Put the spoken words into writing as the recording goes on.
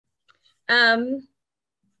Um,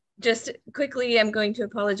 just quickly, I'm going to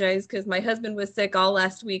apologize because my husband was sick all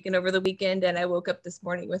last week and over the weekend, and I woke up this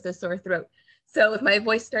morning with a sore throat. So if my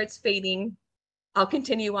voice starts fading, I'll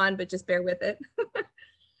continue on, but just bear with it.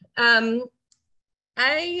 um,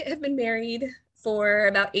 I have been married for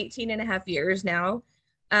about 18 and a half years now.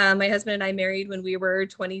 My husband and I married when we were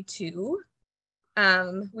 22.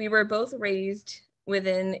 We were both raised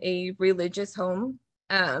within a religious home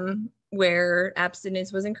where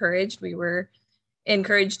abstinence was encouraged. We were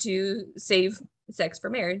encouraged to save sex for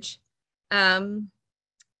marriage. Um,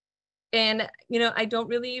 and, I don't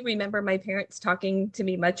really remember my parents talking to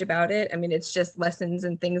me much about it. I mean, it's just lessons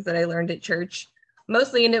and things that I learned at church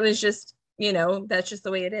mostly. And it was just, that's just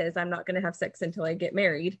the way it is. I'm not going to have sex until I get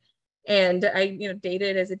married. And I,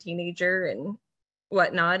 dated as a teenager and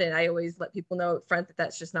whatnot. And I always let people know up front that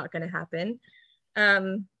that's just not going to happen.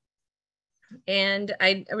 And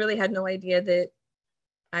I really had no idea that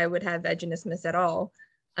I would have vaginismus at all.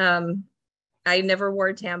 I never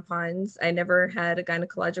wore tampons. I never had a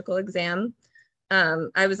gynecological exam.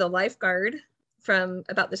 I was a lifeguard from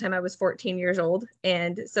about the time I was 14 years old.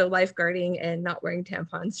 And so lifeguarding and not wearing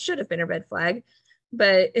tampons should have been a red flag.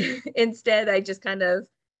 But instead, I just kind of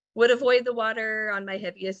would avoid the water on my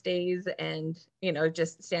heaviest days and,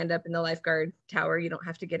 just stand up in the lifeguard tower. You don't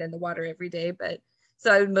have to get in the water every day. But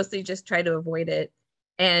so I would mostly just try to avoid it.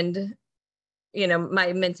 And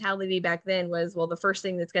my mentality back then was, well, the first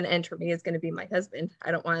thing that's going to enter me is going to be my husband. I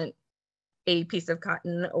don't want a piece of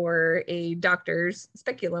cotton or a doctor's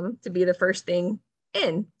speculum to be the first thing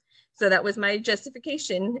in. So that was my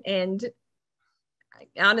justification. And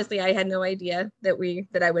honestly, I had no idea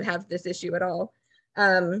that I would have this issue at all.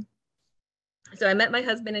 So I met my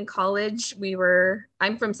husband in college.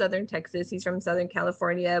 I'm from Southern Texas. He's from Southern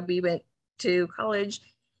California. We went to college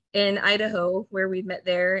in Idaho where we met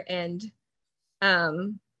there. And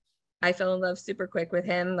I fell in love super quick with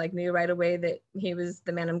him, like knew right away that he was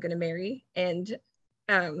the man I'm going to marry. And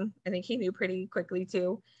I think he knew pretty quickly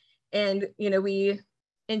too. And, we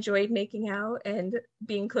enjoyed making out and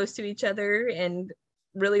being close to each other and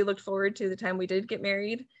really looked forward to the time we did get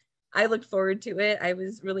married. I looked forward to it. I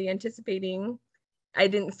was really anticipating. I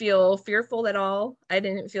didn't feel fearful at all. I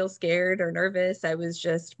didn't feel scared or nervous. I was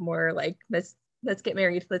just more like, let's get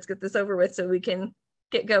married. Let's get this over with so we can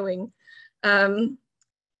get going. So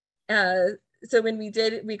when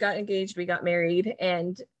we got engaged, we got married,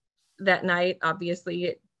 and that night, obviously,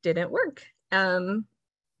 it didn't work.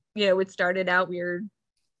 It started out,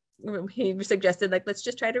 he suggested, like, let's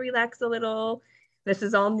just try to relax a little. This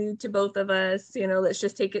is all new to both of us. Let's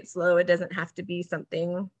just take it slow. It doesn't have to be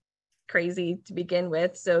something crazy to begin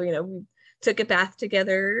with. So, we took a bath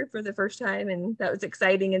together for the first time, and that was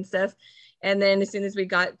exciting and stuff. And then as soon as we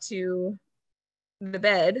got to the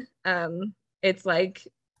bed, it's like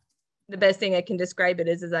the best thing I can describe it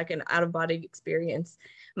is like an out-of-body experience.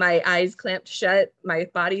 My eyes clamped shut, my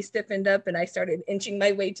body stiffened up, and I started inching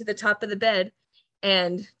my way to the top of the bed,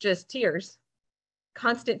 and just tears,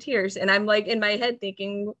 constant tears. And I'm like in my head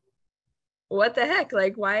thinking, what the heck?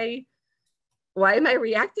 Like, why am I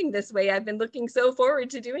reacting this way? I've been looking so forward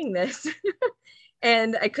to doing this.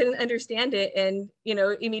 And I couldn't understand it. And,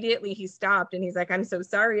 immediately he stopped and he's like, I'm so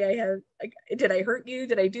sorry. Did I hurt you?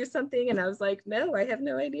 Did I do something? And I was like, no, I have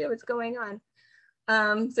no idea what's going on.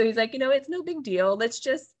 So he's like, it's no big deal. Let's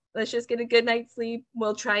just get a good night's sleep.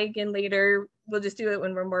 We'll try again later. We'll just do it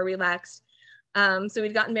when we're more relaxed. So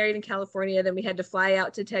we'd gotten married in California. Then we had to fly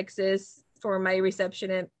out to Texas for my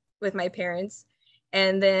reception with my parents.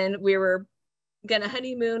 And then we were gonna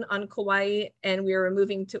honeymoon on Kauai, and we were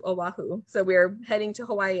moving to Oahu. So we were heading to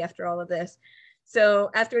Hawaii after all of this. So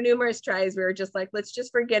after numerous tries, we were just like, let's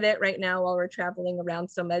just forget it right now while we're traveling around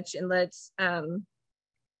so much, and let's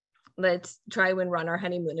try when we're on our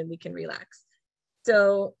honeymoon and we can relax.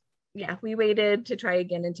 So yeah, we waited to try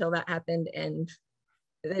again until that happened, and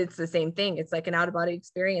it's the same thing. It's like an out-of-body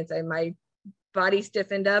experience. My body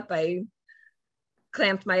stiffened up. I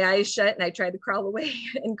clamped my eyes shut, and I tried to crawl away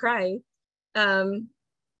and cry. And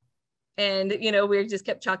we just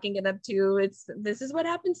kept chalking it up to this is what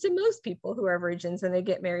happens to most people who are virgins when they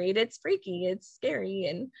get married. It's freaky, it's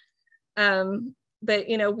scary. And but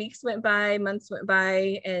weeks went by, months went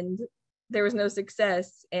by, and there was no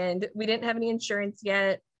success, and we didn't have any insurance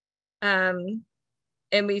yet. And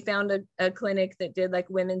we found a clinic that did like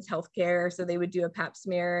women's health care, so they would do a pap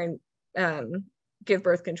smear and give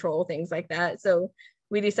birth control, things like that. So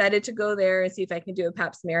we decided to go there and see if I can do a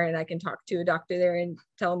pap smear and I can talk to a doctor there and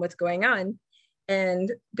tell him what's going on.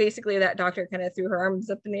 And basically that doctor kind of threw her arms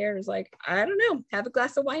up in the air and was like, I don't know, have a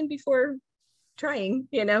glass of wine before trying,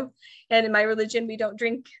 And in my religion, we don't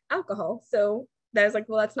drink alcohol. So I was like,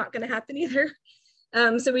 well, that's not going to happen either.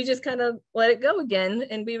 So we just kind of let it go again,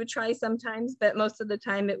 and we would try sometimes, but most of the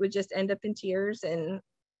time it would just end up in tears and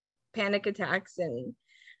panic attacks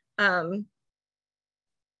and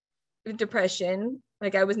depression.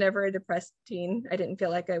 Like, I was never a depressed teen. I didn't feel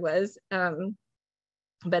like I was.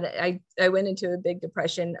 But I went into a big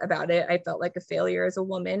depression about it. I felt like a failure as a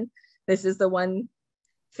woman. This is the one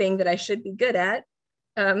thing that I should be good at.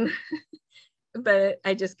 But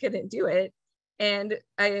I just couldn't do it. And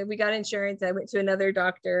we got insurance. I went to another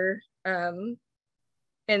doctor in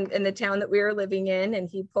the town that we were living in, and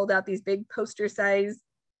he pulled out these big poster-sized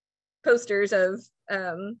posters of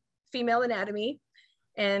female anatomy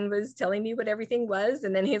and was telling me what everything was.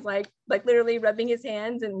 And then he's like literally rubbing his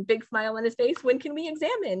hands and big smile on his face, when can we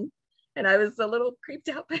examine? And I was a little creeped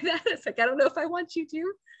out by that. It's like, I don't know if I want you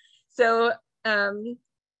to. So I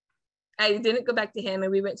didn't go back to him,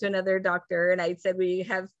 and we went to another doctor, and I said we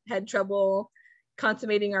have had trouble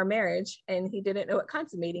consummating our marriage, and he didn't know what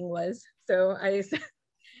consummating was. So I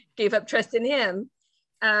gave up trust in him.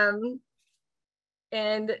 And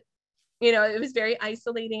you know, it was very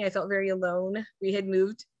isolating. I felt very alone. We had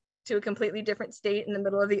moved to a completely different state in the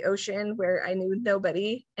middle of the ocean where I knew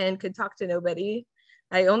nobody and could talk to nobody.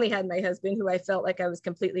 I only had my husband, who I felt like I was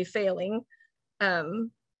completely failing.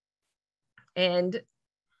 And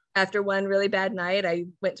after one really bad night, I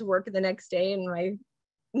went to work the next day, and my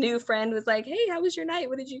new friend was like, hey, how was your night?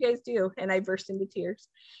 What did you guys do? And I burst into tears,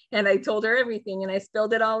 and I told her everything, and I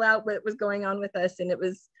spilled it all out, what was going on with us. And it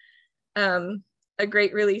was a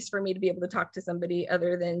great release for me to be able to talk to somebody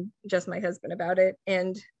other than just my husband about it.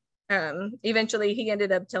 And eventually he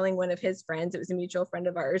ended up telling one of his friends, it was a mutual friend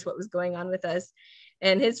of ours, what was going on with us.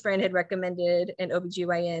 And his friend had recommended an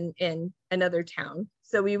OBGYN in another town.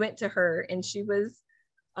 So we went to her, and she was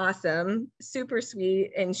awesome, super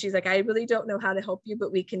sweet. And she's like, I really don't know how to help you,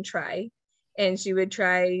 but we can try. And she would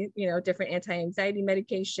try, you know, different anti-anxiety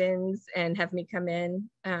medications and have me come in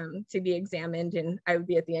to be examined. And I would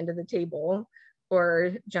be at the end of the table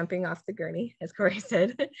or jumping off the gurney, as Corey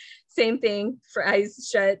said. Same thing, for eyes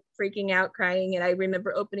shut, freaking out, crying. And I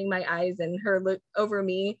remember opening my eyes and her look over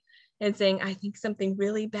me and saying, I think something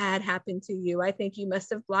really bad happened to you. I think you must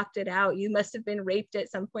have blocked it out. You must have been raped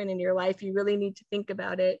at some point in your life. You really need to think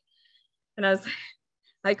about it. And I was like,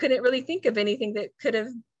 I couldn't really think of anything that could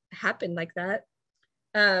have happened like that.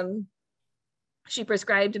 She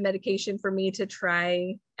prescribed a medication for me to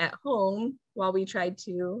try at home while we tried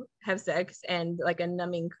to have sex, and like a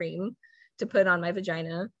numbing cream to put on my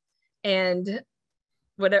vagina. And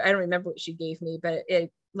whatever, I don't remember what she gave me, but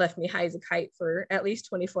it left me high as a kite for at least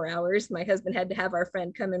 24 hours. My husband had to have our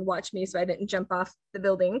friend come and watch me so I didn't jump off the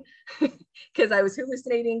building because I was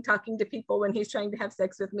hallucinating, talking to people when he's trying to have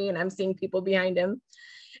sex with me, and I'm seeing people behind him.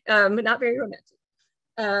 Not very romantic.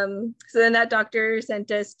 So then that doctor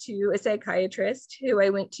sent us to a psychiatrist who I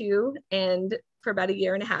went to, and for about a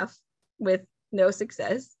year and a half with no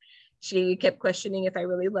success. She kept questioning if I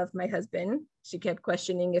really loved my husband. She kept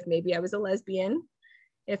questioning if maybe I was a lesbian,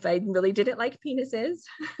 if I really didn't like penises,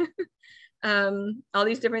 all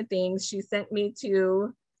these different things. She sent me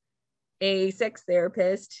to a sex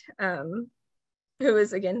therapist who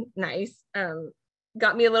was, again, nice.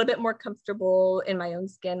 Got me a little bit more comfortable in my own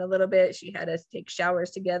skin a little bit. She had us take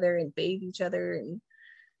showers together and bathe each other and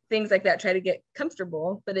things like that, try to get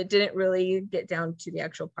comfortable, but it didn't really get down to the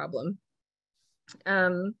actual problem.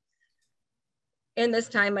 In this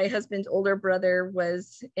time, my husband's older brother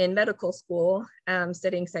was in medical school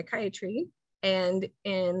studying psychiatry. And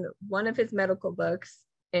in one of his medical books,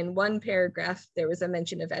 in one paragraph, there was a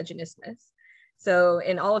mention of vaginismus. So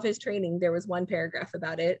in all of his training, there was one paragraph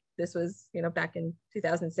about it. This was, you know, back in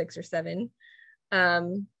 2006 or 7.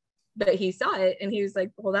 But he saw it and he was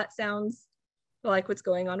like, well, that sounds like what's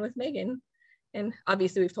going on with Megan. And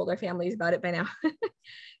obviously we've told our families about it by now.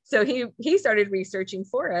 So he started researching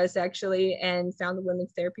for us, actually, and found the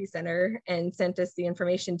Women's Therapy Center and sent us the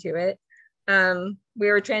information to it. We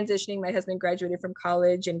were transitioning. My husband graduated from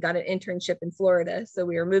college and got an internship in Florida. So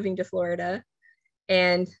we were moving to Florida,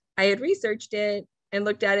 and I had researched it and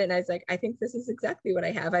looked at it, and I was like, I think this is exactly what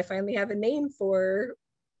I have. I finally have a name for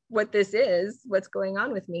what this is, what's going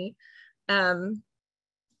on with me.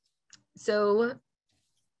 So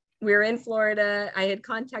we were in Florida. I had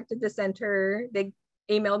contacted the center. They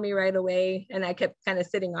emailed me right away, and I kept kind of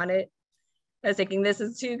sitting on it. I was thinking, this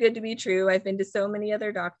is too good to be true. I've been to so many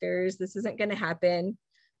other doctors. This isn't going to happen.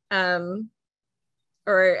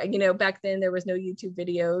 Or, you know, back then there was no YouTube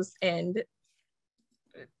videos and,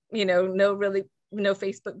 you know, no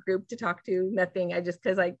Facebook group to talk to, nothing. I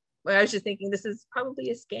was just thinking, this is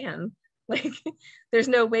probably a scam. Like, there's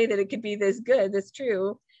no way that it could be this good, this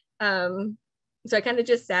true. So I kind of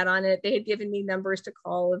just sat on it. They had given me numbers to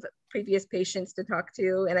call of previous patients to talk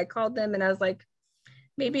to. And I called them and I was like,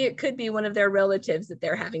 maybe it could be one of their relatives that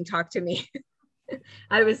they're having talk to me.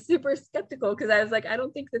 I was super skeptical because I was like, I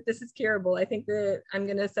don't think that this is curable. I think that I'm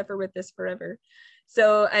going to suffer with this forever.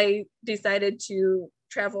 So I decided to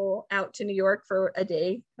travel out to New York for a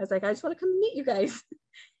day. I was like, I just want to come meet you guys.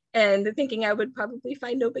 And thinking I would probably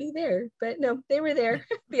find nobody there, but no, they were there.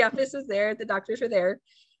 The office was there, the doctors were there.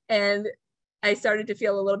 And I started to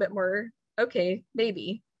feel a little bit more, okay,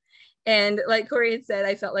 maybe. And like Corey had said,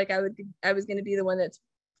 I felt like I was going to be the one that's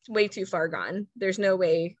way too far gone. There's no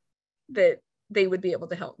way that they would be able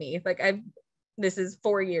to help me. Like this is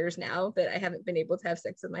 4 years now that I haven't been able to have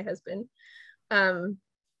sex with my husband. So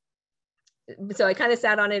I kind of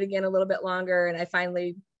sat on it again a little bit longer, and I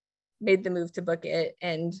finally made the move to book it,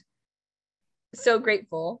 and so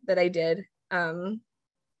grateful that I did.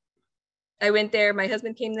 I went there. My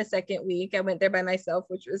husband came the second week. I went there by myself,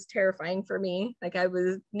 which was terrifying for me. Like I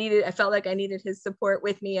felt like I needed his support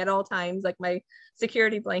with me at all times, like my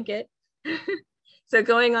security blanket. So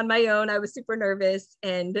going on my own, I was super nervous.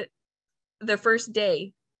 And the first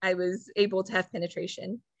day I was able to have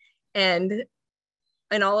penetration. And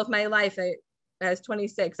in all of my life, I was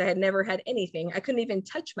 26, I had never had anything. I couldn't even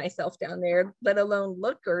touch myself down there, let alone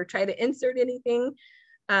look or try to insert anything.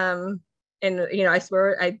 And, I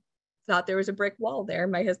swear I thought there was a brick wall there.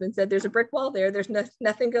 My husband said, there's a brick wall there. There's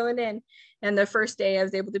nothing going in. And the first day I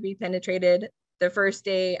was able to be penetrated. The first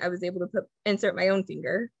day I was able to insert my own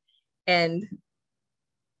finger. And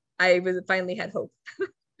I finally had hope.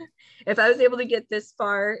 If I was able to get this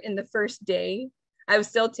far in the first day, I was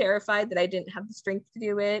still terrified that I didn't have the strength to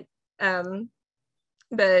do it.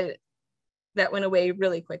 But that went away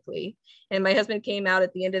really quickly. And my husband came out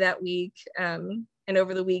at the end of that week. And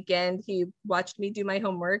over the weekend, he watched me do my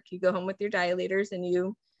homework. You go home with your dilators and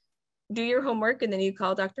you do your homework, and then you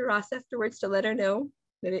call Dr. Ross afterwards to let her know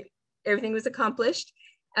that everything was accomplished.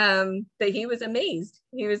 But he was amazed.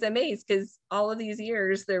 He was amazed because all of these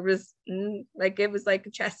years there was it was like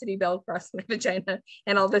a chastity belt across my vagina,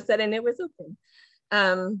 and all of a sudden it was open.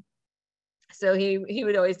 So he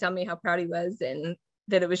would always tell me how proud he was, and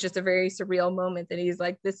that it was just a very surreal moment, that he's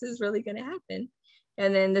like, this is really going to happen.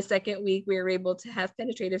 And then the second week we were able to have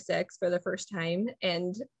penetrative sex for the first time,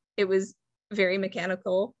 and it was very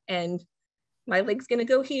mechanical, and my leg's going to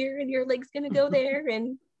go here and your leg's going to go there.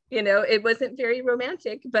 And it wasn't very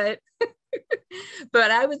romantic, but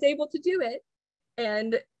but I was able to do it.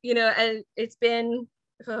 And it's been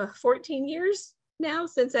 14 years now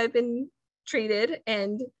since I've been treated.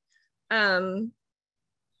 And the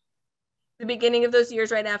beginning of those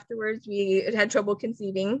years, right afterwards, we had trouble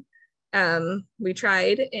conceiving. We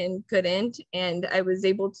tried and couldn't, and I was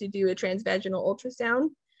able to do a transvaginal ultrasound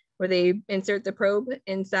where they insert the probe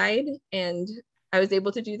inside, and I was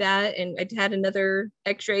able to do that. And I had another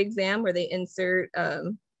x-ray exam where they insert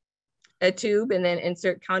a tube and then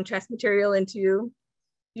insert contrast material into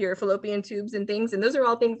your fallopian tubes and things. And those are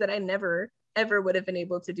all things that I never, ever would have been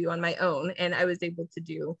able to do on my own. And I was able to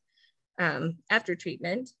do after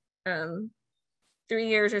treatment. 3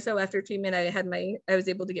 years or so after treatment, I was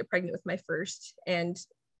able to get pregnant with my first, and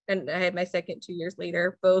I had my second 2 years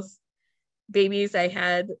later. Both babies I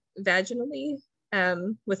had vaginally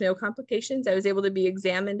with no complications. I was able to be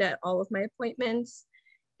examined at all of my appointments,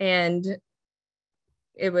 and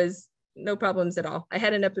it was no problems at all. I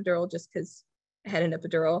had an epidural just because I had an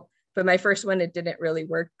epidural, but my first one, it didn't really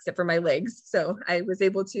work except for my legs. So I was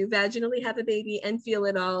able to vaginally have a baby and feel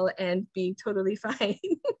it all and be totally fine.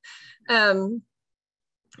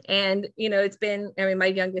 And, it's been, my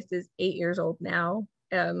youngest is 8 years old now.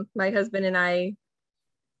 My husband and I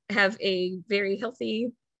have a very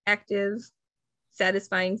healthy, active,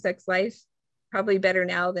 satisfying sex life, probably better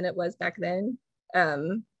now than it was back then. I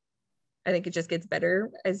think it just gets better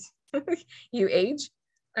as you age.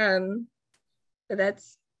 But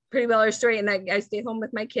that's pretty well our story. And I stay home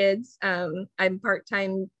with my kids. I'm a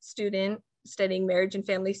part-time student studying marriage and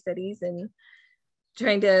family studies, and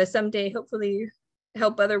trying to someday hopefully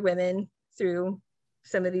help other women through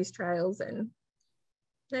some of these trials. And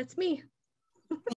that's me.